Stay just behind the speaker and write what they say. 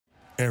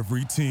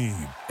Every team,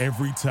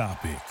 every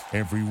topic,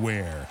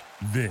 everywhere.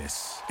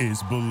 This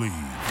is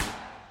Bleav.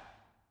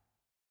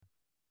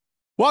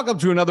 Welcome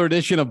to another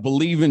edition of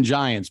Bleav in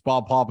Giants.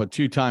 Bob Papa,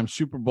 two-time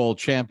Super Bowl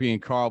champion,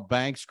 Carl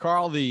Banks.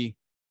 Carl, the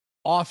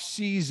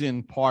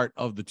off-season part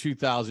of the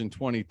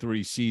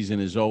 2023 season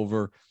is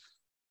over.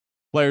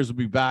 Players will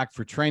be back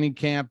for training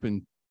camp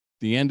in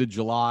the end of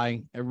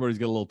July. Everybody's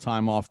got a little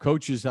time off.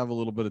 Coaches have a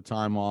little bit of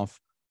time off.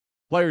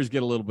 Players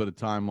get a little bit of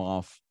time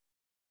off.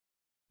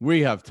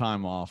 We have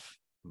time off.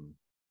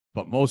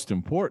 But most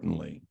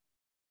importantly,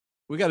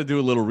 we got to do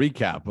a little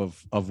recap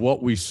of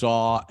what we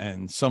saw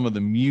and some of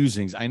the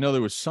musings. I know there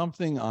was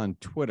something on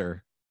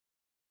Twitter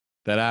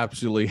that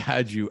absolutely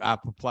had you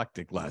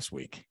apoplectic last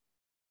week.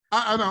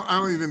 I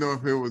don't even know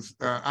if it was.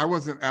 I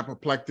wasn't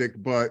apoplectic,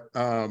 but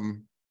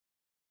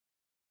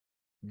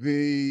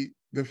the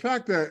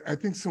fact that I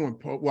think someone.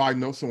 I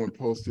know someone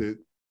posted,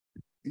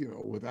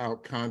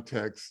 without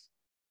context,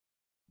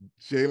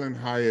 Jaylin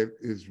Hyatt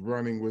is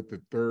running with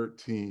the third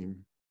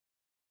team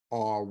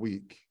all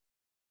week.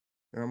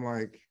 And I'm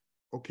like,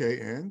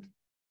 okay, and?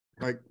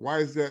 Like, why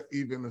is that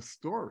even a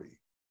story?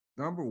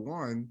 Number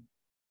one,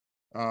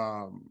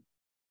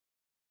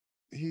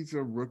 he's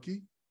a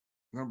rookie.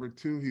 Number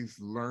two, he's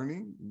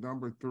learning.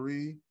 Number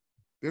three,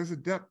 there's a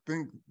depth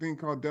thing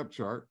called depth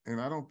chart,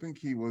 and I don't think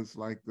he was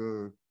like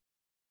the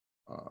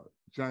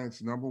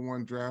Giants' number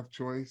one draft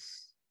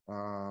choice.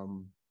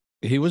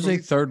 He was a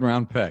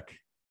third-round pick.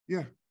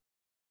 Yeah.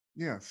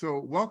 Yeah, so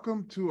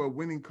welcome to a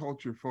winning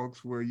culture,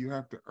 folks, where you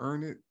have to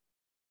earn it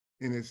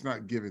and it's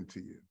not given to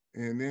you.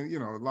 And then,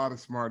 a lot of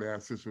smart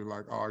asses are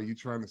like, oh, are you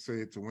trying to say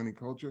it's a winning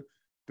culture?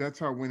 That's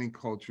how winning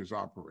cultures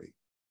operate.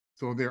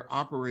 So they're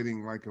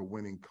operating like a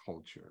winning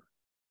culture.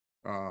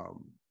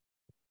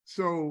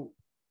 So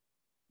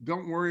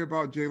don't worry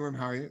about Jaylin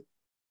Hyatt.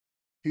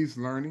 He's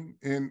learning.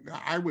 And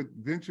I would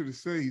venture to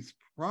say he's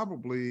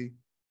probably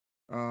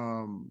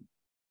trying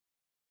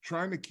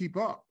to keep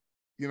up.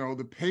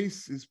 The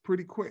pace is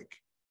pretty quick,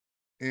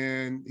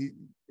 and he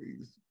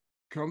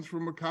comes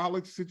from a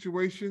college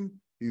situation.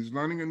 He's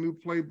learning a new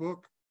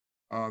playbook.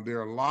 There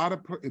are a lot of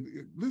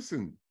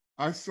listen.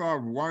 I saw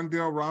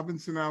Wan'Dale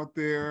Robinson out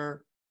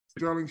there,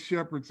 Sterling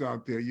Shepard's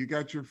out there. You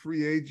got your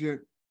free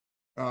agent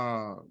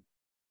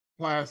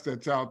class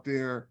that's out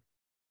there,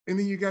 and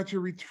then you got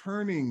your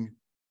returning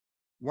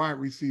wide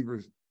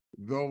receivers.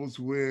 Those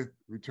with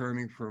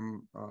returning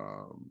from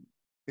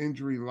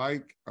injury,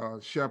 like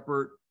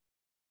Shepard.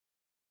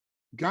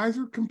 Guys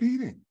are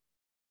competing.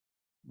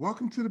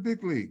 Welcome to the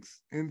big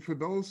leagues. And for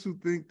those who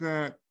think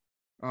that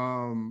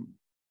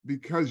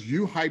because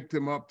you hyped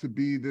him up to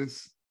be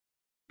this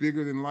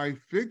bigger than life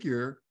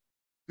figure,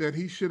 that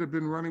he should have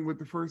been running with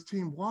the first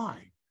team,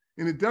 why?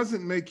 And it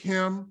doesn't make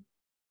him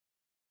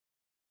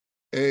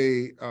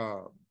a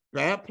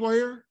bad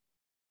player,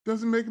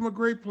 doesn't make him a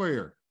great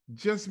player.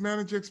 Just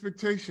manage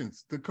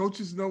expectations. The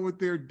coaches know what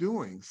they're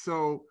doing.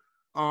 So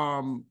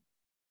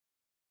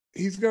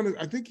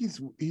I think he's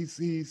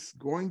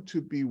going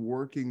to be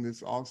working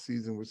this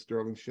offseason with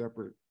Sterling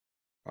Shepard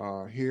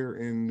here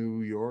in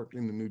New York,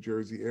 in the New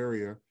Jersey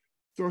area.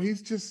 So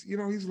he's just,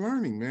 he's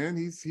learning, man.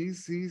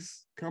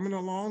 He's coming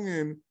along,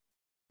 and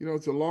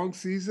it's a long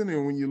season.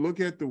 And when you look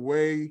at the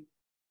way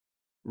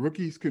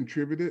rookies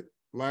contributed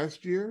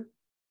last year,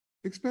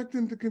 expect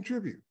him to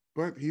contribute.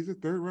 But he's a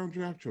third-round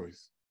draft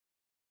choice.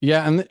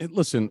 Yeah, and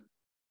listen,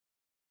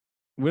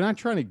 we're not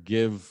trying to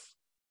give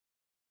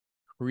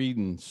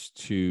credence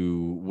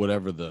to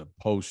whatever the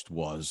post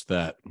was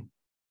that,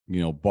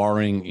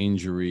 barring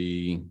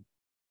injury,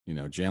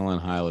 Jaylin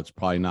Hyatt's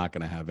probably not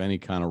going to have any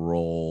kind of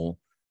role.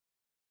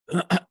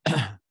 And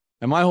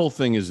my whole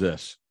thing is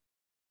this.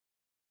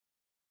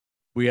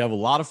 We have a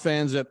lot of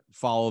fans that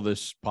follow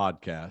this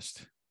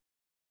podcast.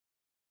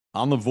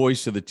 I'm the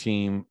voice of the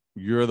team.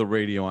 You're the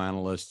radio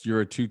analyst.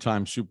 You're a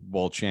two-time Super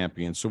Bowl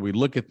champion. So we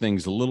look at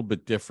things a little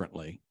bit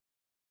differently,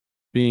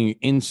 being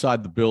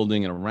inside the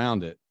building and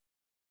around it.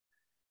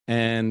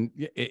 And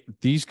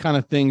these kind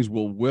of things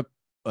will whip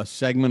a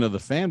segment of the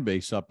fan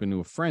base up into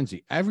a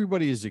frenzy.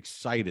 Everybody is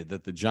excited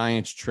that the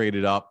Giants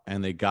traded up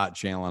and they got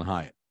Jaylin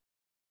Hyatt.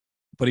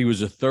 But he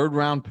was a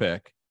third-round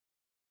pick,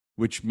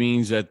 which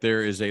means that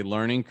there is a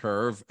learning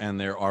curve and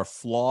there are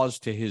flaws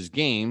to his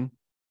game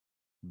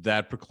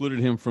that precluded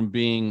him from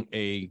being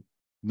a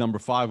number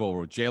 5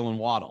 overall, Jalen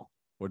Waddle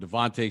or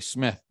Devontae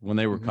Smith when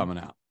they were coming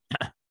out.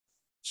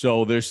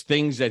 So there's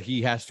things that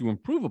he has to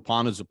improve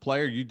upon as a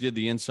player. You did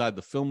the Inside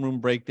the Film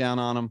Room breakdown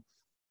on him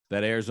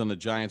that airs on the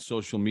Giants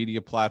social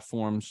media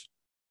platforms.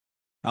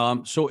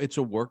 So it's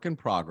a work in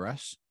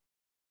progress.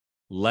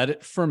 Let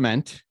it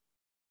ferment.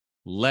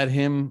 Let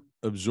him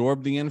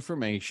absorb the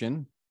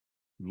information.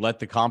 Let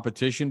the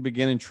competition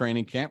begin in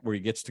training camp where he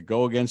gets to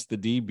go against the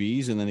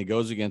DBs, and then he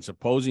goes against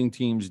opposing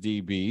teams'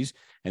 DBs,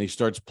 and he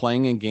starts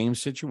playing in game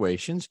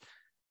situations.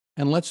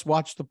 And let's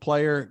watch the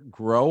player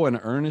grow and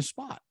earn his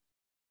spot.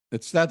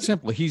 It's that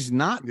simple. He's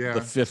not the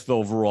 5th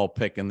overall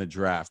pick in the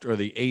draft or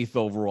the 8th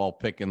overall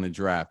pick in the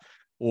draft,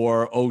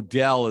 or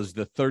Odell is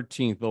the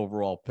 13th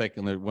overall pick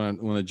when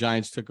the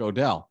Giants took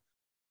Odell.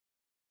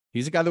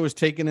 He's a guy that was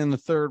taken in the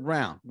 3rd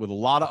round with a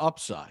lot of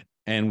upside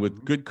and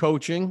with good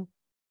coaching.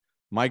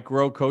 Mike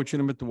Groh coaching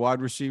him at the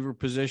wide receiver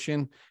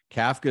position.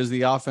 Kafka is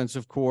the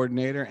offensive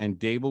coordinator, and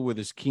Dable with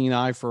his keen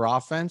eye for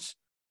offense.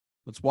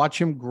 Let's watch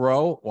him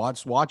grow.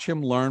 Watch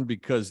him learn,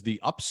 because the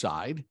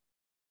upside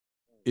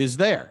is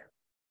there.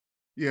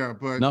 Yeah,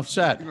 but enough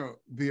said.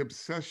 The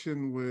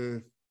obsession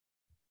with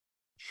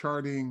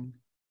charting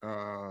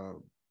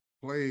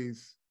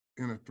plays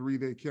in a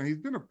 3-day camp. He's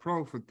been a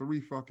pro for 3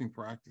 fucking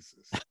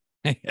practices.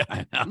 Yeah,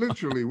 I know.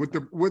 Literally, with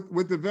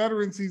the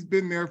veterans, he's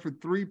been there for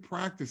 3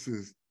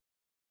 practices.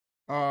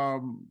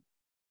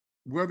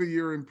 Whether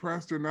you're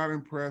impressed or not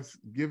impressed,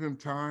 give him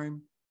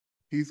time.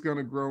 He's going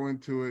to grow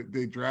into it.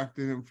 They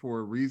drafted him for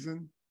a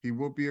reason. He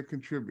will be a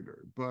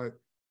contributor. But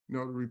the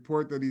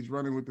report that he's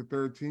running with the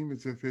 3rd team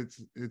is, if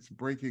it's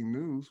breaking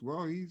news,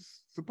 well,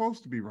 he's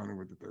supposed to be running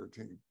with the 3rd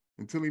team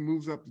until he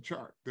moves up the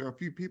chart. There are a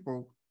few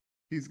people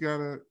he's got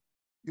to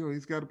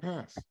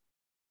pass.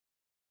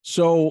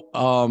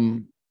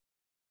 So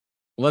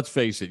let's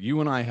face it, you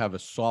and I have a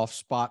soft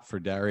spot for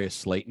Darius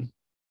Slayton.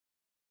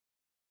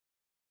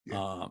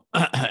 Yeah.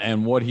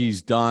 And what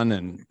he's done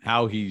and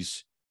how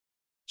he's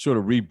sort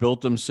of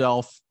rebuilt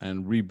himself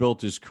and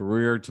rebuilt his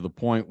career to the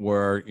point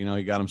where,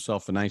 he got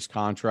himself a nice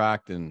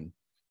contract. And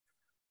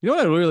what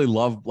I really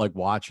love,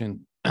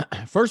 watching?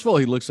 First of all,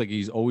 he looks like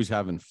he's always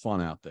having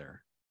fun out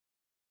there.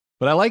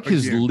 But I like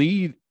his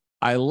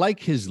I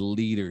like his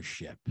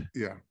leadership.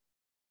 Yeah.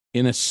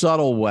 In a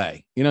subtle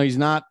way. He's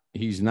not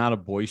a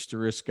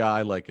boisterous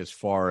guy, as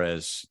far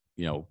as,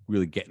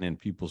 really getting in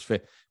people's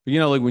face. But,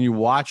 when you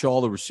watch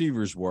all the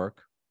receivers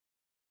work,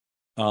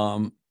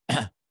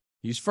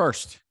 he's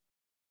first.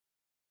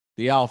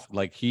 The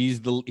alpha,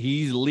 he's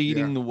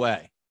leading the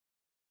way.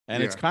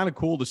 And it's kind of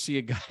cool to see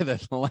a guy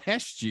that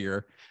last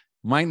year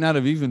might not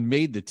have even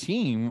made the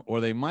team, or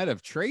they might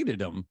have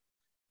traded him.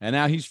 And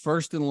now he's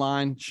first in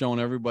line, showing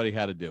everybody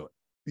how to do it.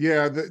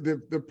 Yeah,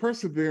 the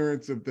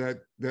perseverance of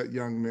that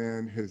young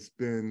man has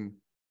been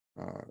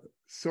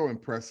so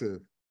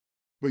impressive.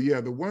 But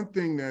yeah, the one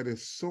thing that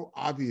is so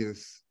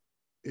obvious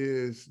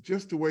is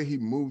just the way he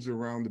moves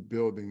around the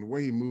building, the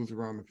way he moves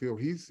around the field.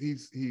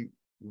 He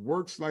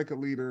works like a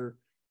leader.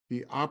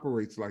 He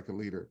operates like a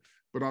leader.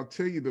 But I'll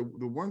tell you, the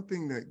one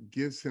thing that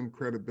gives him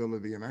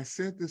credibility, and I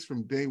said this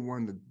from day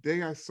one, the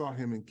day I saw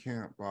him in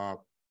camp, Bob,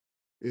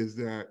 is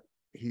that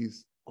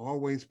he's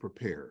always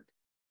prepared.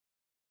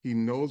 He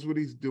knows what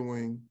he's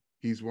doing.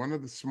 He's one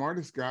of the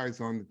smartest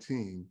guys on the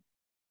team,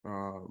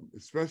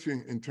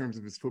 especially in terms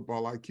of his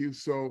football IQ.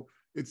 So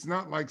it's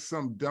not like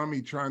some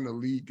dummy trying to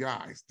lead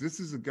guys. This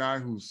is a guy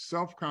who's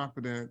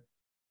self-confident,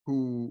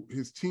 who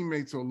his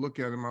teammates will look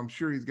at him. I'm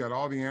sure he's got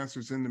all the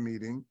answers in the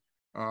meeting.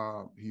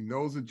 He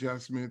knows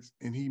adjustments,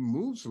 and he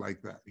moves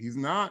like that. He's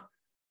not,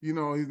 he's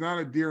not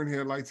a deer in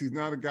headlights. He's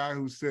not a guy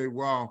who say,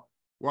 wow,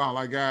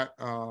 I got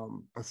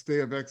a stay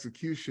of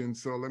execution,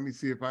 so let me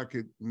see if I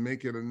could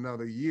make it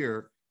another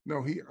year.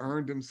 No, he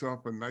earned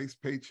himself a nice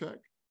paycheck,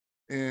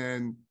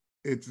 and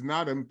it's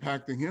not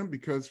impacting him,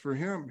 because for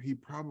him, he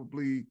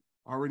probably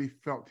already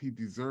felt he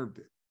deserved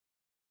it,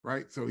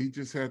 right? So he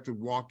just had to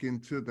walk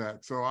into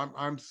that. So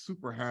I'm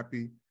super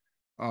happy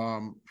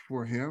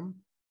for him.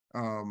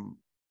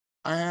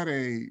 I had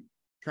a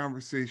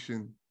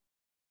conversation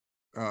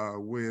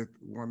with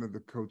one of the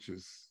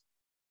coaches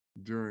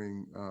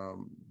during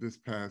this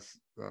past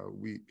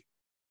week,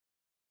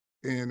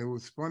 and it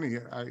was funny.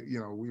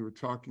 We were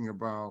talking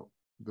about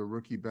the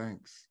rookie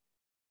banks,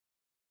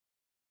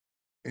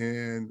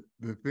 and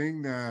the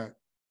thing that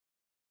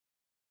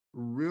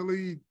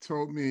really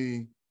told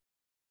me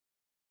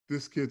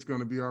this kid's going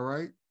to be all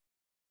right,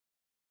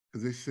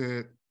 because they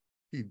said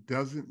he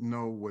doesn't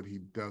know what he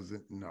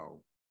doesn't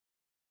know.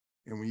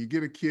 And when you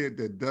get a kid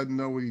that doesn't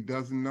know what he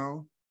doesn't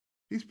know,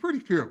 he's pretty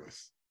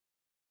fearless,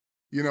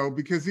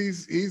 because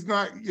he's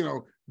not,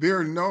 there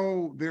are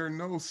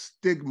no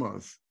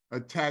stigmas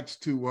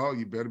attached to, well,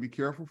 you better be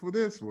careful for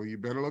this. Well, you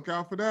better look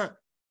out for that.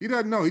 He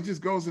doesn't know. He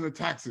just goes and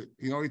attacks it.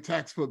 He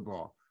attacks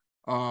football,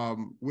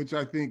 which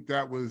I think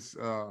that was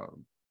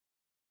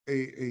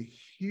a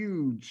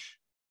huge,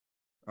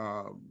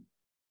 I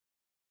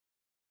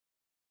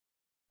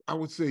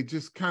would say,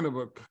 just kind of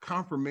a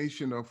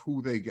confirmation of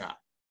who they got.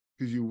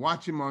 Because you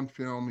watch him on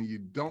film and you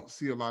don't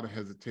see a lot of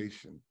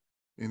hesitation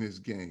in his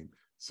game.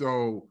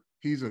 So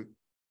he's a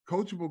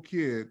coachable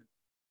kid,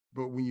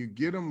 but when you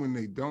get them when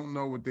they don't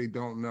know what they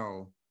don't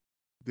know,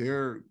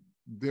 they're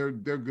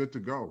good to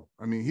go.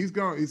 I mean, he's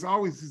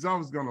always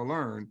going to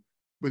learn,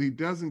 but he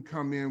doesn't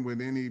come in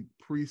with any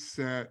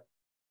preset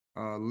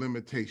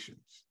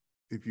limitations,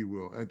 if you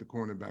will, at the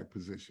cornerback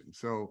position.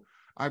 So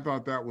I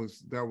thought that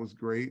was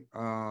great.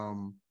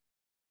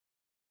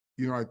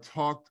 I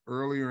talked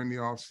earlier in the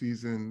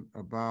offseason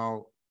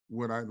about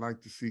what I'd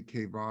like to see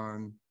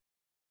Kayvon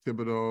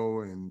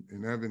Thibodeau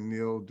and Evan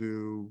Neal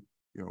do,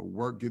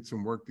 get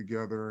some work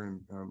together, and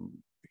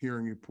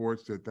hearing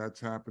reports that that's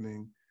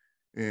happening.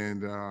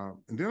 And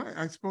then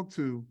I spoke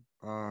to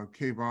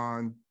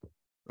Kayvon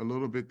a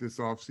little bit this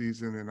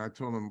offseason, and I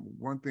told him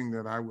one thing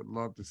that I would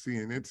love to see,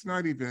 and it's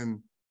not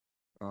even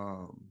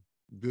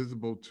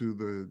visible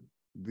to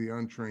the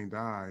untrained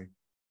eye.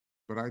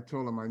 But I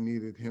told him I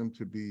needed him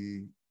to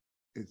be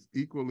as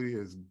equally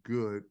as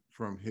good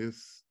from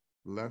his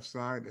left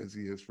side as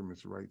he is from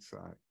his right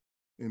side.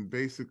 And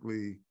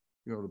basically,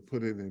 to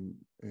put it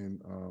in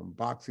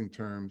boxing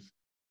terms,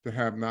 to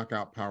have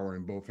knockout power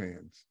in both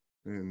hands,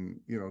 and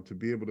to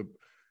be able to.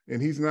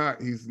 And he's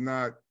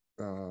not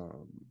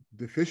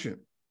deficient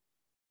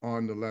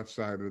on the left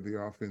side of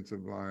the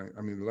offensive line.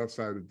 I mean, the left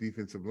side of the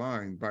defensive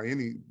line by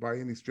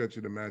any stretch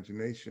of the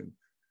imagination.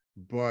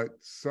 But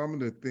some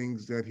of the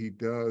things that he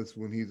does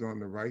when he's on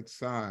the right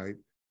side,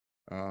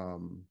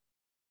 and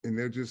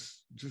they're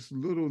just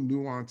little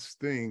nuanced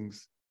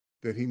things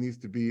that he needs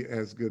to be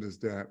as good as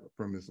that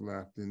from his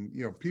left. And,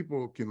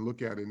 people can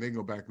look at it and they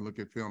go back and look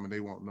at film and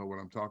they won't know what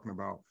I'm talking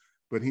about.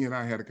 But he and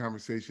I had a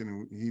conversation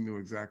and he knew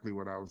exactly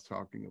what I was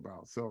talking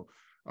about. So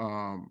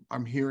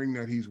I'm hearing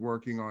that he's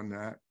working on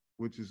that,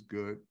 which is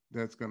good.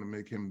 That's going to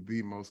make him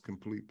the most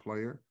complete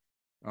player.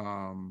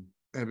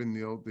 Evan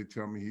Neal, they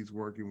tell me he's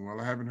working well.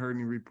 I haven't heard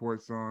any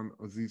reports on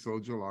Azeez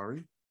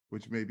Ojulari,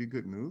 which may be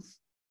good news.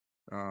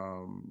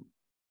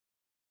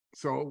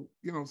 So,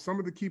 some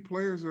of the key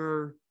players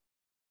are,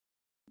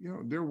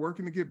 they're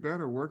working to get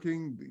better,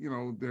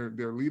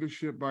 their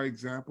leadership by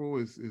example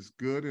is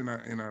good. And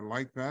I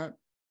like that.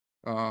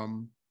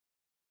 And,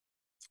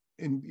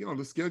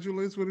 the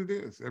schedule is what it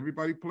is.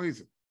 Everybody plays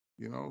it,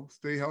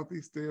 stay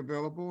healthy, stay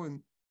available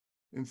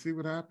and see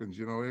what happens.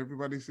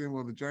 Everybody's saying,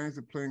 well, the Giants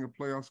are playing a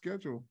playoff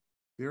schedule.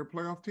 They're a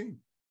playoff team.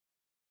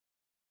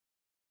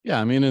 Yeah,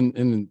 I mean,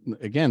 and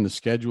again, the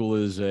schedule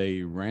is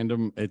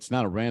it's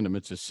not a random,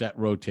 it's a set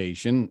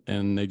rotation,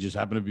 and they just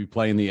happen to be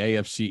playing the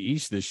AFC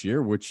East this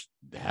year, which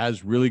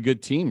has really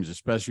good teams,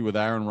 especially with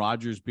Aaron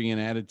Rodgers being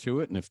added to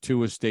it. And if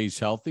Tua stays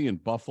healthy,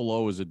 and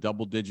Buffalo is a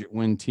double-digit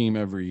win team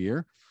every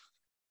year,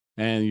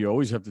 and you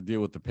always have to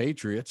deal with the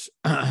Patriots.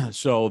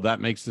 So that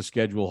makes the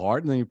schedule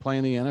hard. And then you're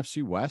playing the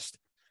NFC West.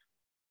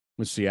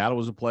 When Seattle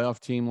was a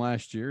playoff team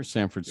last year,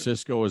 San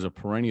Francisco is a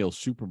perennial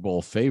Super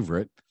Bowl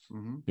favorite.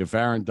 Mm-hmm. If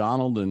Aaron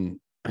Donald and,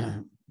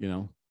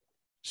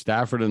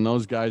 Stafford and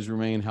those guys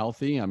remain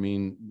healthy, I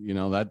mean,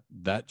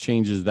 that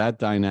changes that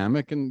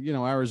dynamic. And,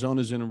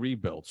 Arizona's in a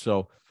rebuild.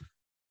 So,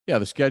 yeah,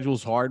 the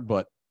schedule's hard,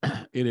 but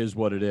it is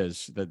what it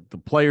is. That the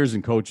players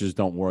and coaches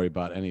don't worry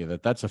about any of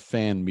that. That's a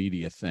fan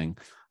media thing.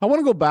 I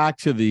want to go back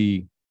to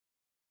the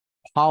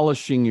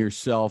polishing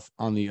yourself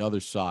on the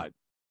other side.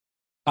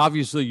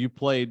 Obviously, you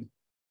played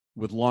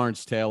with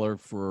Lawrence Taylor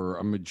for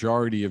a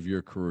majority of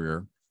your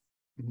career.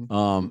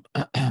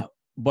 Mm-hmm.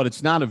 But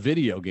it's not a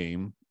video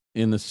game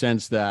in the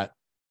sense that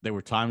there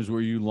were times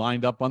where you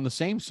lined up on the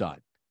same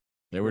side.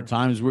 There were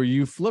times where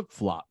you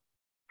flip-flop.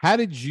 How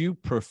did you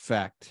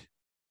perfect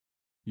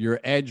your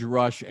edge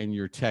rush and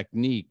your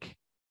technique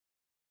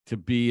to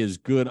be as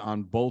good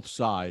on both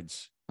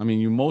sides? I mean,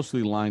 you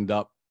mostly lined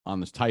up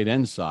on the tight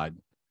end side,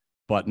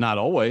 but not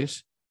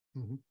always.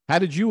 Mm-hmm. How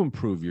did you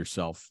improve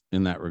yourself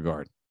in that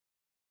regard?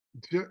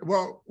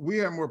 Well, we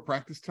had more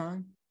practice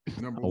time.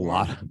 A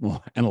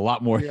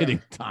lot more hitting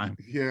time.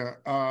 Yeah.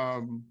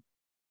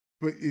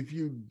 But if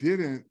you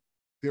didn't,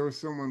 there was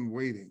someone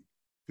waiting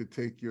to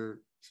take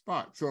your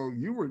spot. So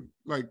you were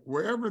like,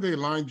 wherever they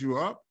lined you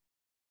up,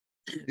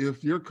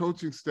 if your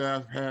coaching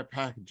staff had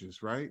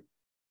packages, right?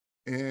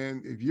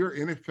 And if you're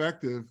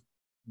ineffective,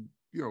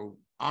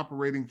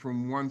 operating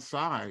from one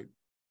side,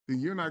 then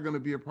you're not going to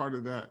be a part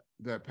of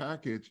that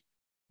package.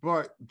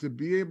 But to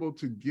be able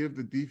to give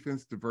the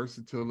defense the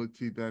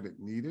versatility that it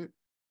needed,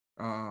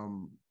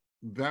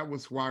 that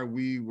was why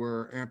we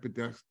were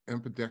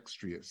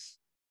ambidextrous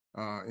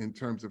in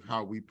terms of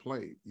how we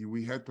played.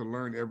 We had to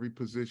learn every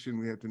position.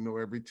 We had to know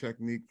every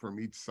technique from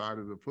each side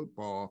of the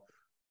football.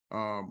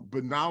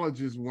 But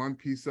knowledge is one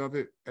piece of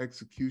it.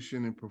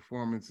 Execution and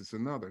performance is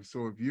another.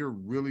 So if you're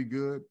really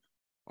good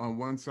on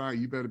one side,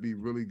 you better be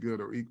really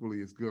good or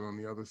equally as good on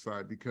the other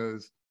side,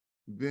 because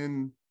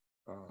then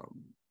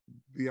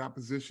the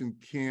opposition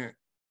can't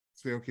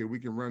say, okay, we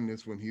can run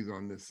this when he's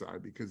on this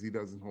side because he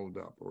doesn't hold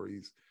up, or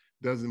he's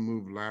doesn't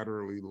move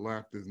laterally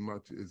left as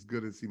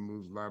good as he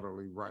moves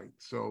laterally right.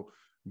 So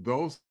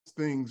those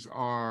things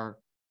are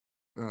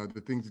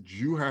the things that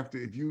you have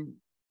to, if you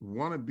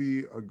want to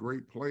be a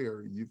great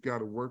player, you've got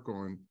to work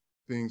on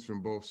things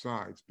from both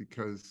sides,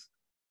 because,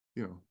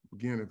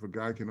 again, if a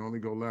guy can only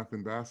go left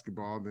in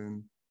basketball,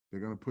 then they're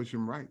going to push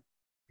him right.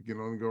 If he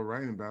can only go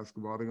right in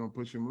basketball, they're going to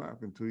push him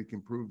left until he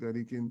can prove that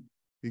he can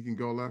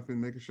go left and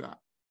make a shot.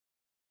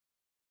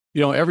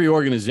 Every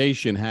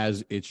organization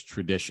has its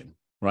tradition,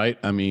 right?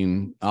 I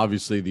mean,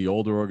 obviously the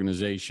older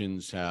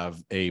organizations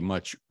have a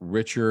much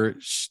richer,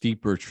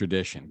 steeper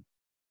tradition.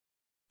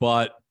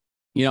 But,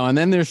 and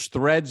then there's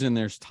threads and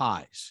there's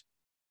ties.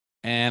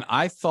 And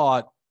I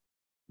thought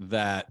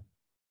that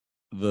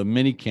the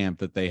mini camp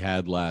that they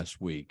had last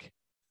week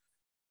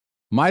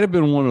might have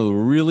been one of the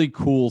really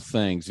cool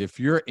things if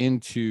you're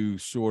into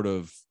sort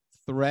of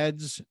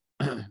threads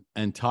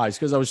and ties,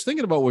 because I was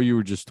thinking about what you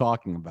were just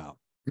talking about.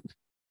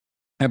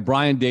 And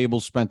Brian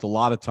Dable spent a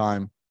lot of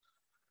time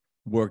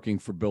working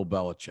for Bill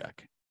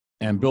Belichick.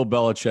 and Bill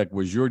Belichick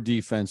was your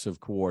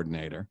defensive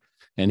coordinator,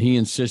 and he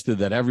insisted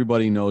that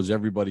everybody knows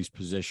everybody's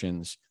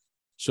positions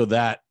so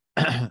that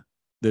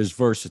there's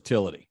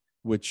versatility,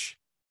 which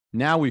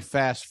now we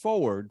fast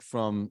forward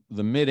from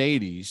the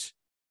mid-'80s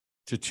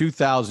to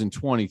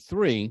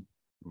 2023,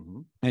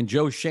 and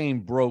Joe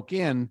Shane broke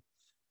in,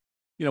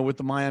 with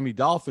the Miami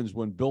Dolphins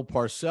when Bill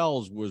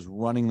Parcells was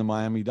running the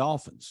Miami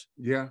Dolphins.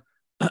 Yeah.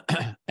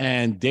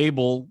 And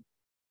Daboll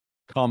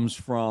comes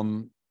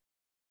from,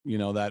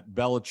 that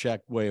Belichick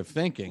way of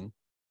thinking.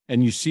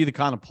 And you see the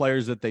kind of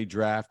players that they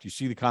draft. You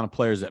see the kind of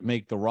players that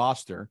make the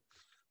roster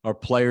are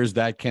players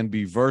that can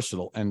be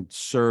versatile and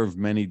serve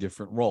many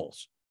different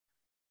roles.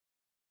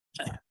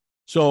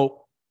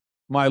 So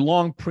my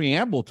long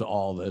preamble to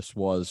all this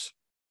was,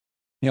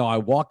 I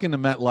walk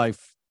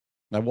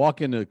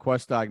into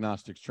Quest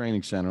Diagnostics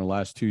Training Center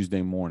last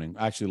Tuesday morning,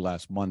 actually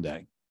last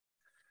Monday.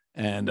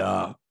 And,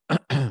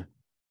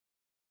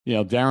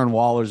 Darren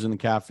Waller's in the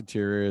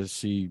cafeteria,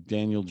 see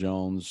Daniel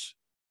Jones.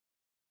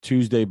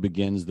 Tuesday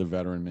begins the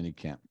veteran mini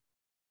camp.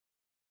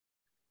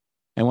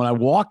 And when I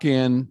walk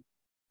in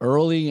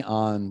early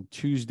on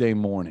Tuesday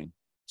morning,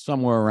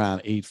 somewhere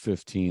around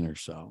 8:15 or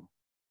so,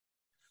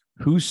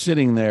 who's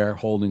sitting there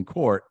holding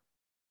court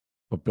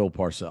but Bill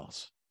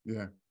Parcells?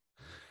 Yeah.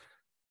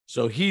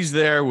 So he's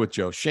there with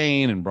Joe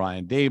Shane and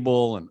Brian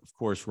Daboll, and of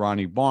course,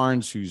 Ronnie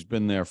Barnes, who's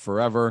been there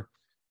forever,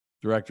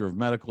 director of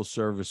medical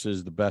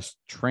services, the best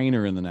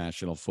trainer in the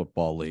National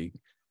Football League.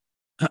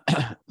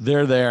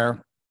 They're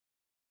there.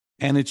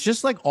 And it's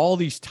just like all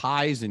these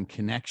ties and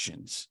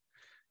connections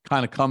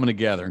kind of coming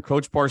together. And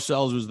Coach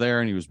Parcells was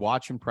there and he was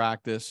watching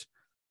practice.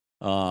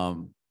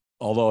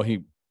 Although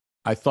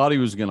I thought he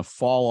was going to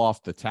fall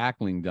off the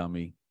tackling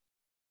dummy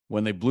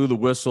when they blew the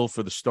whistle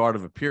for the start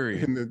of a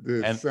period. And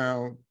the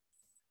sound.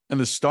 And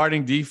the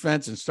starting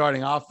defense and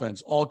starting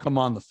offense all come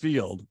on the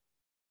field.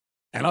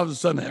 And all of a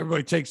sudden,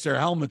 everybody takes their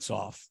helmets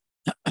off.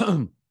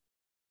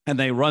 And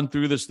they run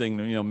through this thing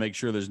to, make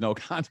sure there's no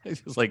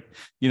contact. It's like,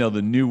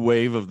 the new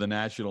wave of the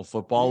National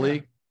Football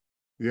League.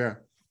 Yeah.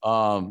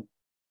 But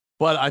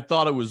I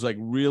thought it was like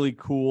really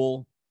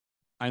cool.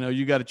 I know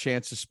you got a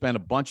chance to spend a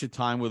bunch of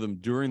time with him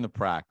during the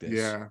practice.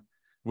 Yeah.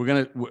 We're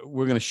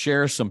going to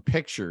share some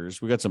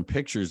pictures. We got some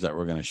pictures that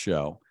we're going to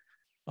show.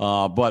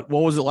 But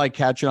what was it like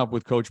catching up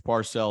with Coach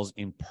Parcells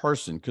in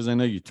person? Because I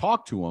know you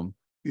talked to him.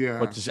 Yeah.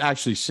 But to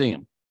actually see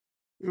him.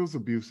 It was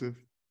abusive.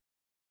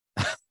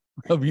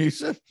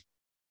 Abusive?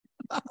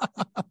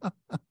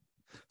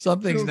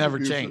 Some things never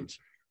change.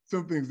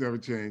 Some things never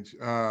change.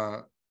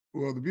 Well,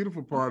 the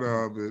beautiful part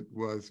of it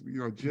was,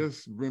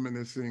 just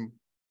reminiscing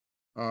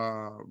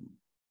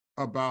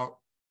about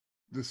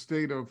the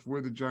state of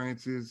where the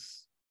Giants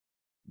is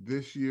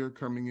this year,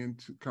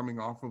 coming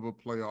off of a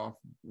playoff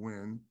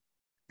win,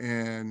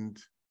 and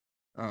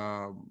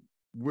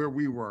where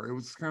we were. It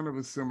was kind of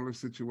a similar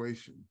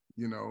situation,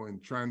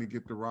 and trying to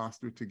get the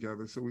roster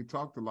together. So we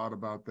talked a lot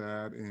about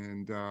that,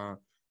 and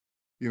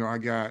I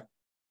got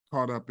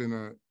caught up in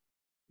a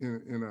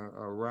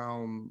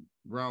round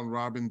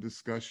robin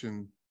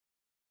discussion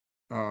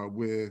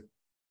with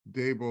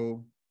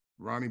Daboll,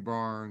 Ronnie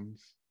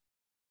Barnes,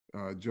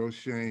 Joe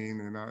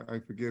Shane, and I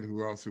forget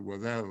who else it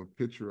was. I have a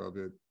picture of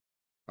it.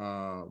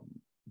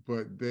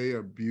 But they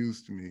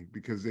abused me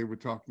because they were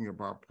talking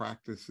about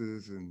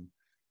practices and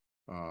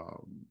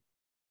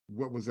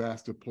what was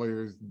asked of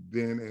players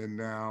then and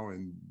now,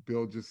 and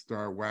Bill just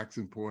started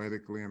waxing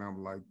poetically, and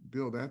I'm like,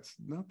 Bill, that's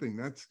nothing.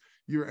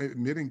 You're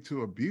admitting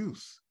to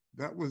abuse.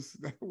 That was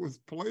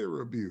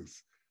player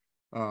abuse.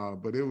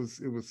 But it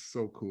was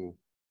so cool.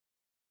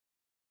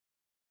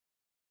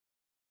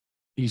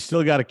 He's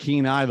still got a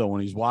keen eye though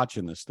when he's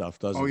watching this stuff,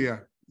 doesn't he? Oh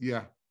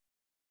yeah.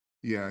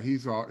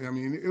 He's all. I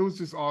mean, it was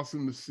just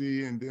awesome to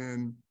see. And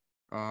then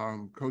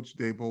Coach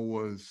Daboll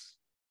was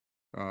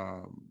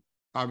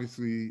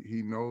obviously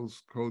he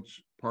knows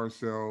Coach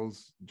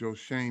Parcells. Joe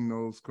Shane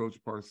knows Coach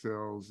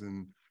Parcells,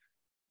 and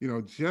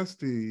just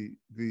the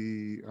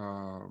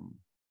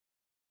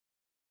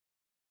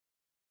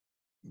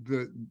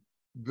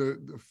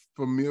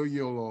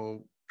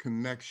familial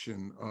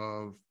connection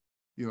of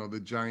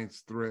the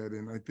Giants thread.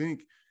 And I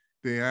think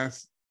they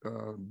asked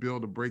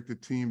Bill to break the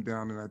team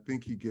down, and I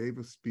think he gave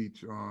a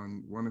speech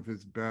on one of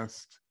his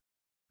best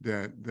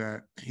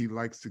that he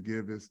likes to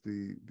give is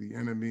the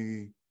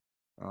enemy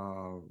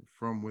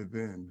from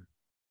within,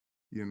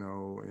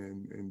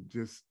 and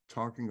just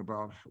talking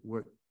about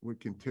what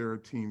can tear a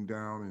team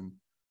down and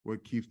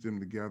what keeps them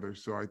together.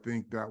 So I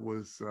think that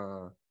was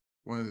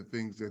one of the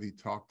things that he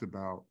talked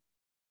about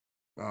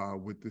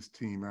with this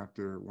team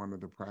after one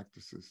of the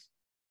practices.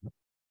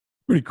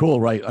 Pretty cool,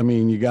 right? I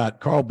mean, you got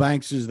Carl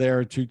Banks is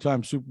there,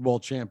 two-time Super Bowl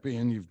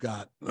champion. You've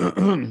got,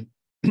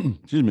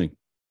 excuse me,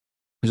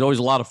 there's always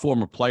a lot of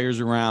former players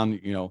around.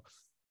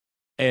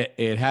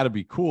 It had to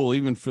be cool,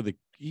 even for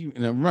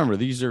remember,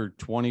 these are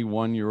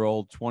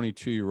 21-year-old,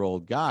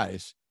 22-year-old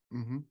guys.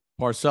 Mm-hmm.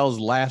 Parcells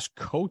last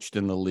coached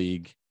in the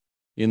league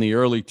in the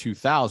early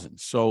 2000s.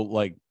 So,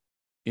 like,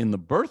 in the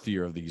birth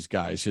year of these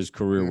guys, his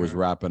career was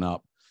wrapping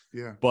up.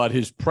 Yeah. But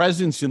his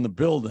presence in the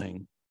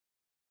building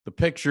the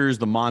pictures,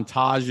 the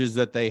montages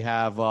that they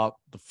have up,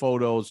 the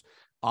photos,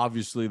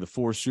 obviously the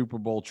 4 Super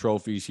Bowl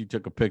trophies. He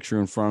took a picture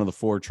in front of the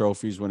 4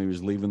 trophies when he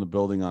was leaving the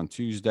building on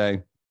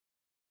Tuesday.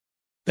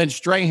 Then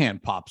Strahan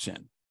pops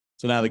in.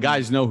 So now the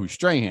guys know who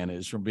Strahan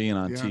is from being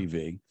on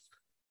TV.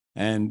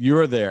 And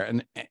you're there.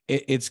 And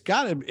it's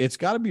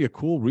gotta be a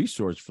cool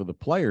resource for the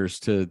players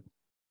to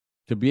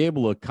be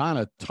able to kind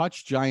of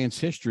touch Giants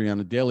history on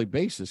a daily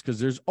basis, because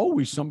there's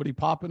always somebody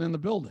popping in the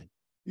building.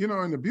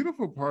 And the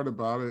beautiful part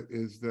about it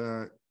is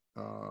that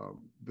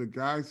the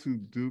guys who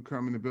do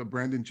come in the building,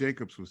 Brandon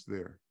Jacobs was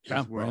there. Yeah,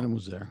 as well. Brandon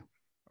was there.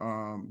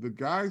 The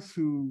guys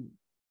who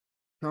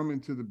come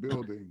into the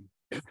building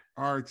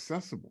are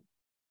accessible.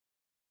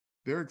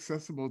 They're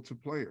accessible to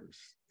players.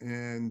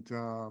 And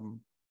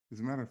as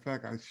a matter of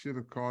fact, I should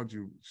have called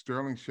you.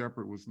 Sterling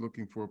Shepard was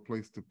looking for a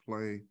place to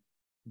play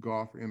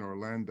golf in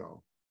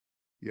Orlando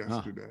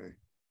yesterday.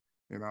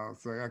 And I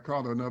was like, I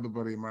called another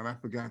buddy of mine. I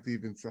forgot to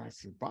even say, I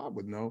said, Bob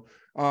would know.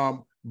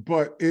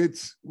 But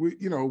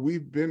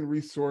we've been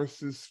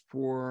resources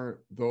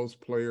for those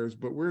players,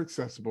 but we're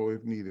accessible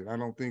if needed. I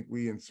don't think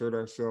we insert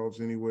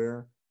ourselves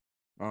anywhere.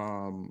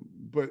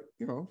 But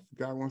if the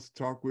guy wants to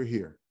talk, we're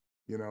here,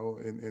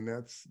 and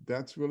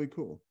that's really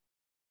cool.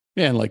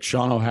 Yeah, and like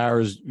Sean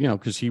O'Hara's,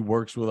 because he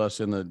works with us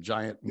in the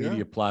Giant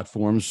media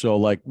platforms. So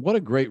what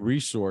a great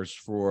resource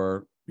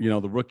for,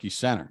 the rookie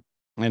center.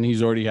 And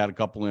he's already had a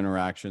couple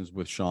interactions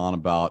with Sean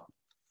about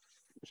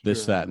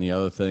this, that, and the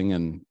other thing.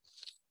 And,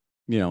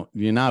 you're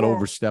not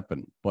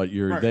overstepping, but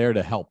you're there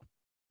to help.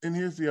 And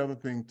here's the other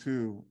thing,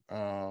 too.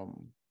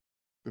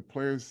 The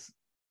players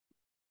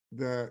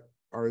that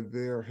are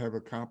there have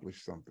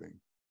accomplished something.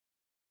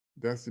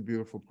 That's the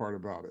beautiful part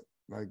about it.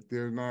 Like,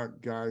 they're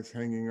not guys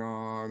hanging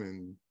on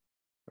and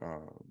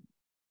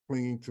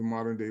clinging to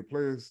modern day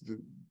players.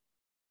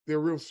 They're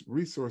real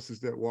resources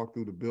that walk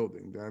through the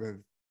building that have,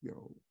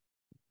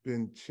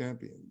 been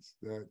champions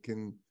that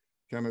can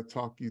kind of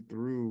talk you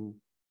through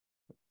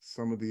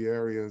some of the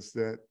areas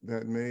that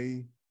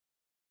may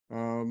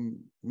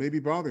be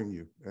bothering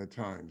you at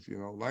times,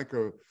 like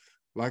a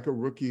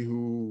rookie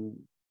who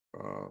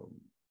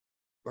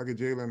like a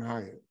Jaylin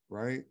Hyatt,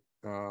 right?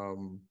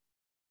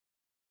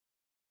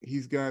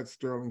 He's got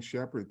Sterling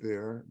Shepard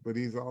there, but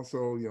he's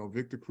also,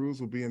 Victor Cruz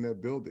will be in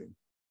that building.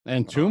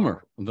 And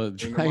Toomer, the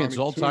Giants'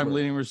 all-time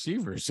leading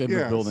receivers in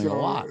the building a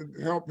lot.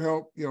 Help,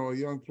 a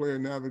young player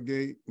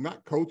navigate,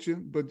 not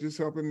coaching, but just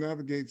helping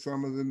navigate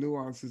some of the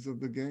nuances of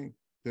the game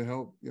to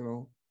help,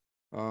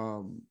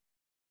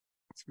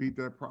 speed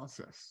that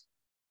process.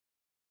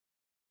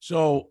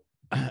 So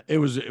it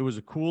was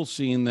a cool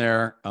scene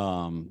there.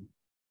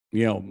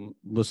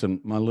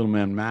 Listen, my little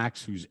man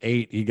Max, who's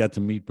 8, he got to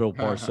meet Bill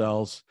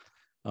Parcells.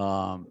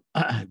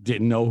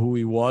 Didn't know who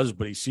he was,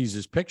 but he sees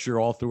his picture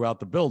all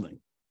throughout the building.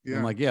 Yeah.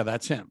 I'm like, yeah,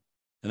 that's him.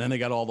 And then they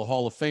got all the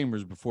Hall of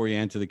Famers before you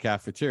enter the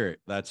cafeteria.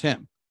 That's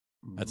him.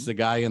 Mm-hmm. That's the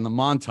guy in the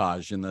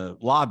montage in the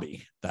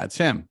lobby. That's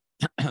him.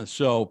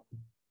 So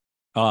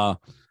kind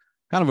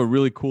of a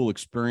really cool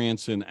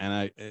experience. And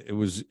it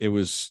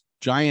was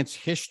Giants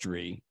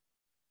history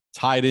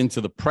tied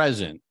into the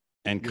present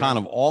and kind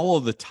of all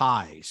of the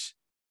ties,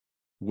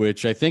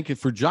 which I think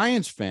for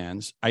Giants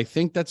fans, I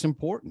think that's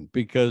important,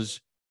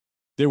 because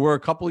there were a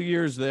couple of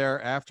years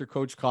there after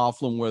Coach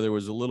Coughlin where there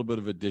was a little bit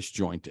of a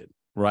disjointed.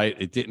 Right.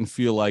 It didn't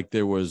feel like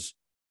there was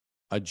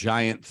a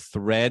giant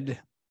thread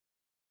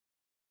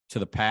to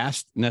the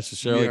past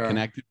necessarily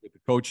connected with the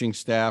coaching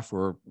staff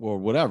or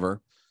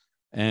whatever.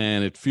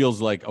 And it feels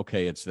like,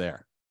 okay, it's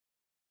there.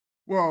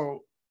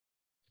 Well,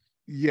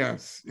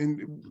 yes.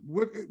 And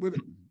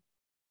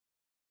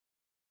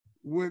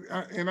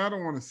and I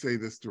don't want to say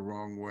this the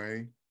wrong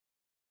way.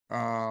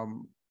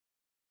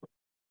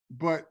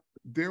 But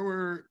there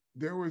were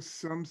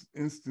some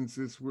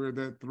instances where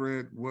that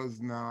thread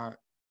was not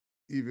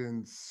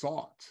even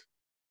sought,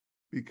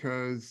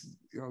 because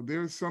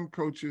there's some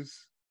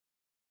coaches,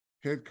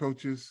 head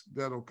coaches,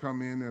 that'll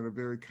come in that are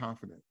very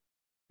confident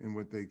in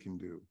what they can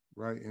do,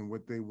 right, and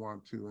what they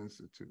want to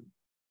institute.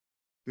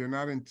 They're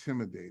not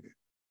intimidated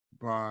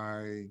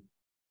by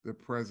the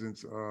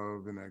presence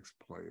of an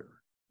ex-player.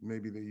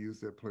 Maybe they use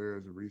that player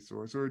as a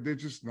resource, or they're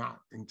just not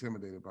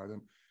intimidated by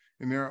them.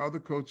 And there are other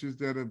coaches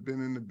that have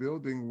been in the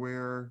building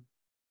where,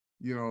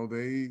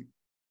 they,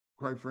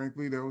 quite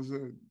frankly, there was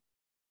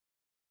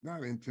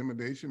not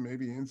intimidation,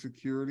 maybe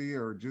insecurity,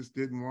 or just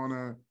didn't want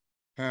to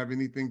have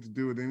anything to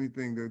do with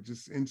anything. They're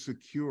just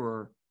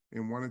insecure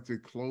and wanted to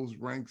close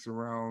ranks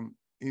around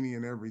any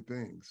and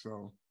everything.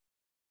 So,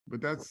 but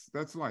that's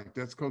life.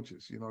 That's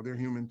coaches. They're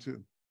human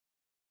too.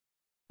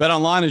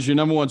 BetOnline is your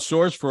number one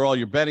source for all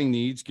your betting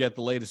needs. Get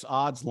the latest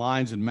odds,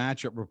 lines, and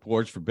matchup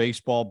reports for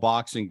baseball,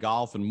 boxing,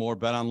 golf, and more.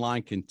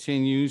 BetOnline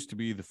continues to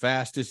be the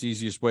fastest,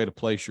 easiest way to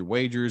place your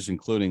wagers,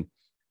 including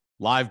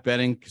live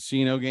betting,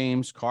 casino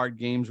games, card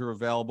games are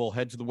available.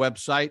 Head to the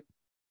website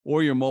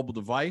or your mobile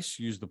device.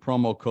 Use the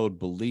promo code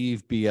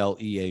Bleav,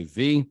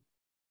 BLEAV.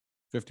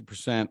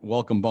 50%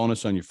 welcome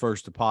bonus on your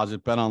first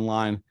deposit.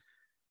 BetOnline,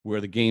 where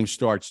the game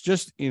starts.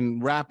 Just in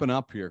wrapping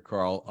up here,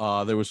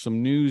 Carl, there was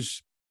some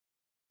news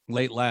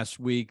late last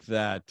week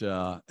that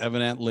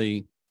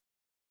evidently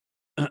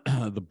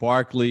the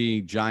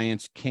Barkley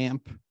Giants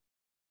camp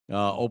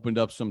opened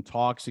up some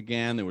talks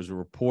again. There was a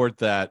report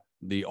that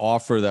the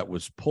offer that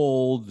was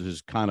pulled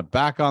is kind of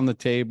back on the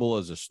table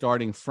as a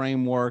starting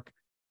framework.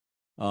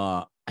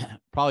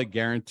 Probably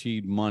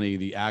guaranteed money.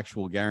 The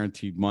actual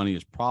guaranteed money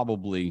is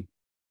probably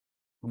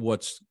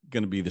what's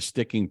going to be the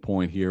sticking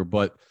point here.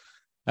 But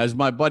as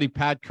my buddy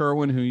Pat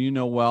Kerwin, who you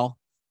know well,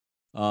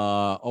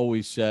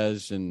 always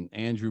says, and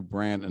Andrew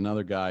Brandt,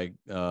 another guy,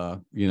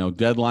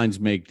 deadlines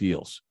make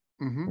deals,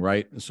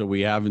 right? So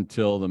we have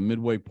until the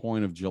midway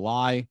point of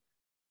July.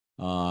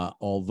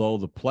 Although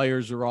the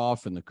players are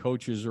off and the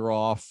coaches are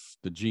off,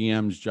 the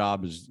GM's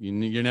job is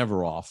you're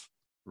never off.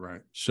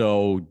 Right.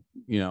 So,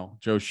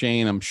 Joe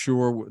Schoen, I'm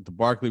sure with the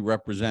Barkley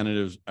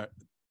representatives,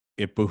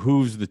 it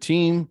behooves the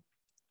team.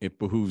 It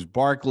behooves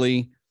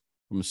Barkley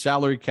from a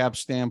salary cap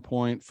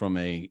standpoint, from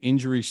a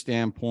injury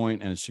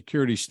standpoint, and a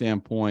security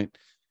standpoint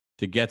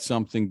to get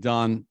something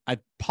done.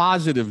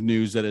 Positive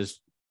news that as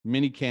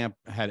minicamp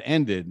had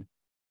ended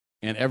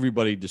and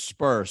everybody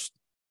dispersed,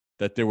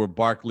 that there were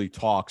Barkley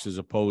talks as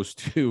opposed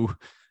to,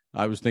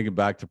 I was thinking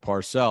back to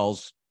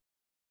Parcells,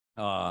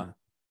 the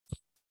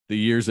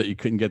years that you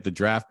couldn't get the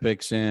draft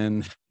picks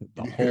in,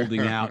 the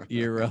holding out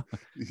era,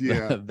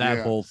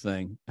 that whole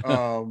thing.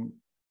 The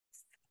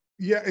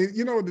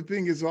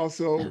thing is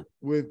also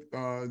with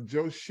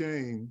Joe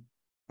Schoen,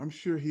 I'm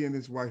sure he and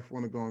his wife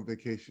want to go on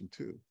vacation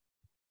too.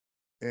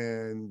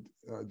 And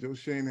Joe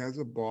Schoen has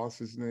a boss.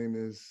 His name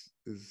is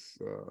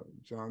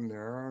John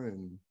Nara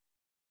and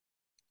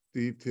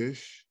Steve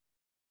Tisch.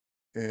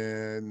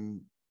 And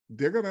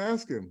they're going to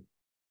ask him,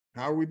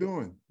 how are we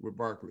doing with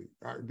Barkley?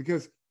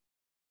 Because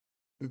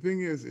the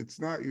thing is,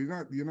 you're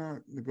not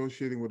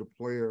negotiating with a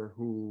player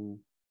who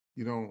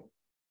you don't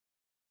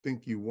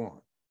think you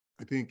want.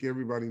 I think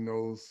everybody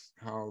knows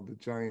how the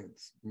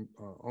Giants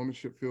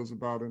ownership feels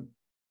about him,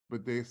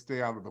 but they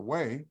stay out of the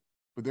way.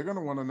 But they're going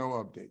to want to know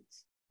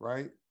updates,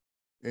 right?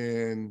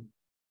 And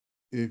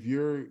if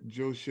you're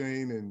Joe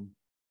Schoen and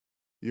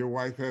your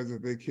wife has a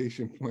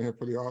vacation plan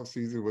for the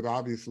offseason, with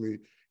obviously,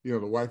 the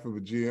wife of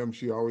a GM,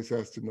 she always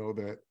has to know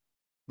that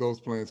those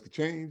plans could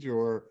change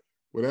or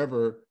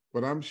whatever.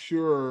 But I'm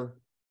sure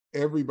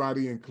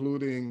everybody,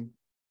 including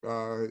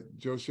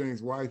Joe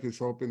Schoen's wife, is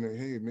hoping that,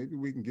 hey, maybe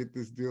we can get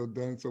this deal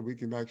done so we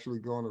can actually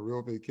go on a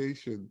real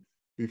vacation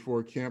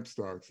before camp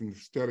starts,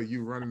 instead of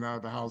you running out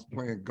of the house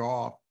playing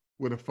golf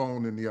with a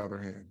phone in the other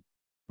hand.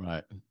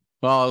 Right.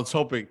 Well, let's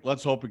hope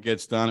it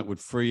gets done. It would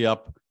free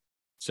up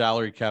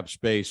salary cap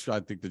space. I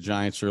think the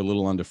Giants are a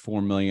little under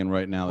 $4 million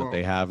right now that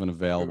they have in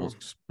available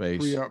space.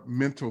 Free up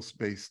mental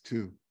space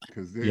too,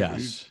 because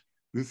this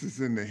is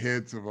in the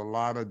heads of a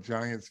lot of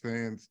Giants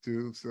fans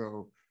too.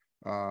 So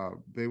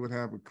they would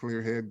have a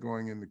clear head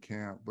going into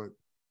camp, but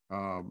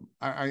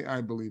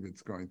I Bleav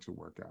it's going to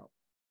work out.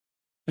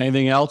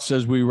 Anything else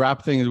as we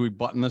wrap things, as we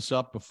button this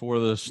up before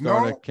the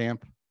start of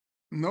camp?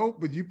 No,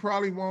 but you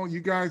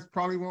guys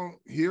probably won't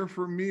hear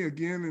from me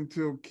again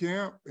until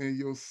camp, and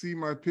you'll see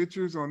my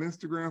pictures on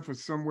Instagram for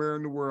somewhere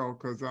in the world,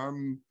 because I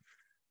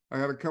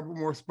got a couple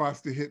more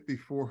spots to hit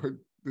before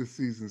the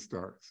season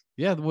starts.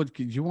 Yeah. Do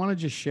you want to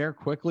just share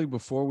quickly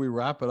before we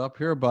wrap it up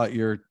here about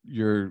your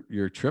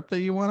trip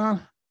that you went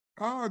on?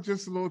 Oh,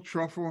 just a little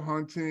truffle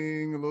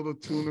hunting, a little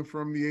tuna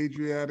from the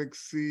Adriatic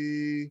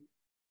Sea,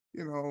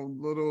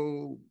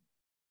 little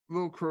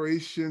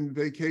Croatian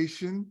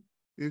vacation,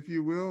 if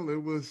you will.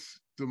 It was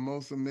the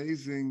most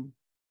amazing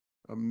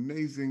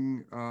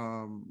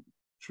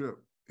trip.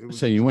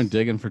 So you went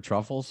digging for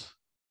truffles?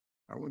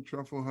 I went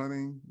truffle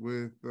hunting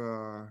with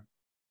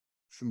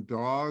some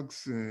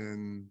dogs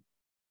and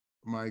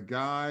my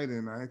guide,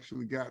 and I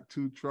actually got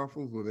 2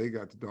 truffles. Well,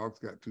 the dogs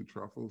got 2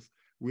 truffles.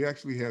 We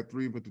actually had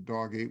 3, but the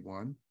dog ate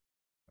 1.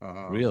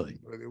 Really?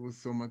 But it was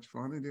so much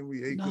fun, and then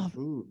we ate the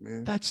food,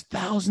 man. That's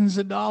thousands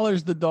of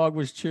dollars the dog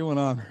was chewing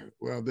on.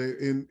 Well, they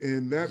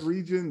in that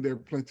region, they're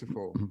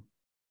plentiful.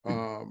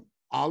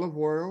 Olive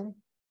oil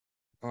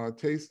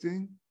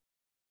tasting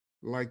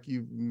like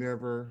you've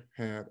never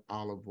had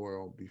olive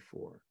oil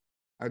before.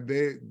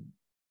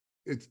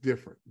 It's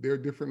different. There are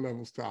different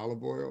levels to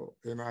olive oil,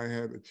 and I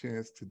had a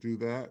chance to do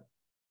that.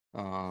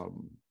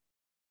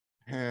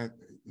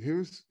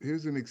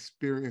 Here's an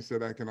experience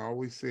that I can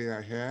always say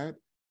I had,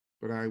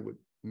 but I would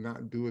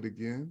not do it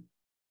again.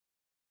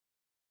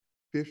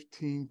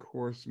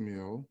 15-course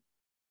meal.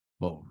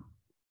 Whoa.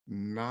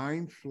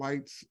 9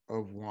 flights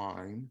of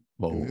wine.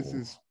 Whoa. And this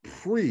is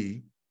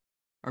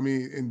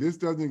and this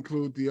doesn't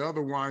include the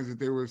other wines that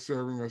they were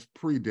serving us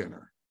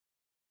pre-dinner.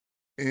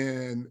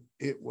 And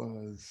it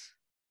was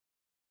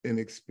an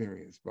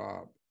experience,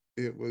 Bob.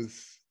 It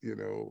was,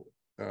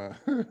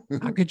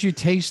 how could you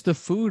taste the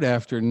food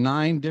after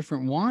 9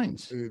 different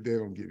wines? They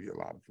don't give you a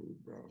lot of food,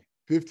 bro.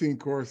 15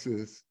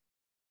 courses,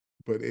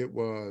 but it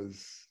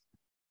was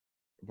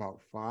about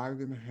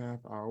 5.5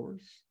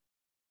 hours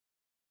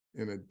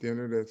in a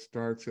dinner that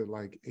starts at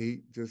like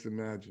 8. Just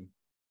imagine.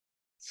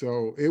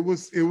 So it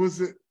was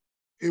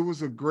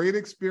a great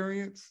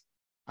experience.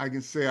 I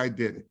can say I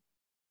did it.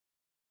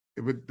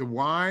 But the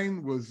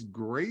wine was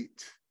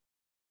great.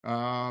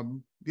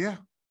 Yeah.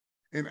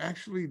 And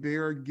actually, they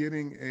are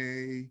getting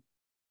a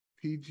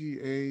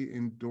PGA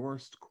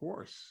endorsed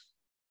course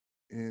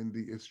in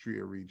the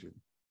Istria region.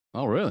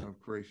 Oh, really?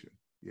 Of Croatia.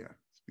 Yeah,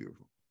 it's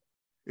beautiful.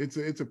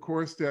 It's a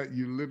course that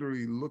you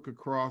literally look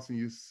across and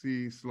you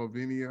see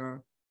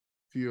Slovenia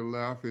to your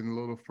left, and a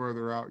little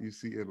further out you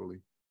see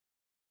Italy.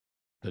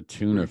 The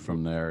tuna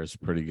from there is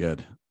pretty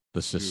good.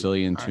 The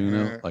Sicilian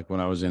tuna, like when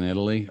I was in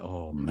Italy.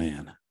 Oh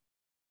man.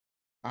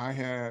 I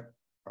had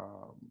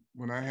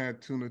when I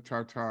had tuna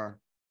tartare,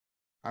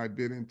 I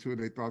bit into it.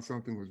 They thought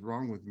something was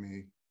wrong with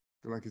me.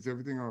 They're like, "Is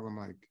everything all right?" I'm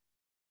like,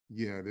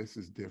 "Yeah, this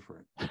is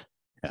different.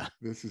 Yeah,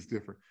 this is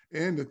different."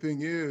 And the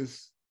thing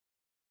is,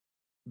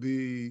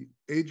 the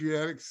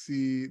Adriatic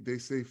Sea, they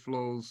say,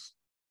 flows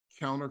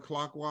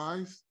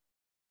counterclockwise.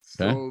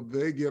 So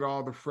they get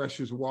all the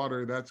freshest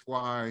water. That's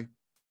why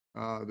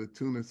the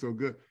tuna is so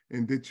good.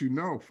 And did you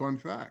know, fun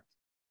fact,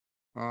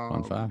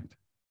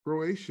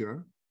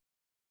 Croatia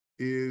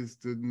is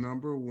the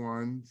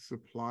 #1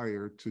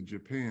 supplier to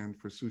Japan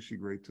for sushi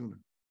grade tuna.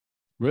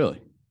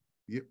 Really?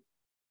 Yep.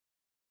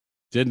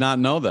 Did not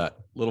know that.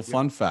 Little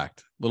fun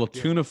fact. Little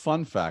tuna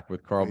fun fact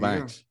with Carl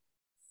Banks.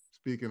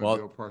 Speaking of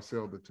Bill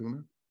Parcells, the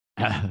tuna.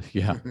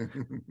 Yeah.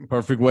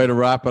 Perfect way to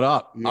wrap it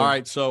up. Yeah. All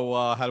right. So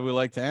how do we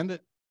like to end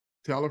it?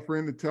 Tell a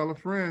friend to tell a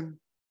friend.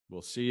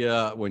 We'll see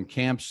you when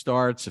camp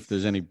starts. If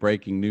there's any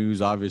breaking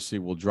news, obviously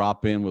we'll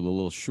drop in with a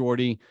little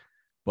shorty.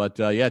 But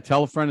yeah,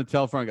 tell a friend to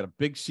tell a friend. I got a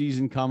big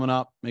season coming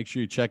up. Make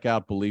sure you check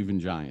out Bleav in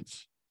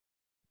Giants.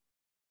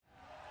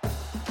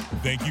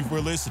 Thank you for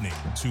listening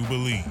to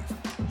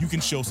Bleav. You can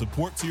show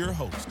support to your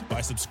host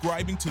by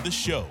subscribing to the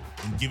show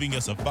and giving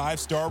us a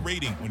 5-star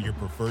rating on your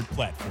preferred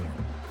platform.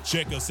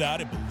 Check us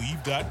out at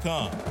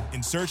Bleav.com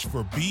and search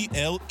for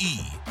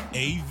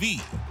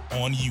BLEAV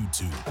on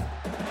YouTube.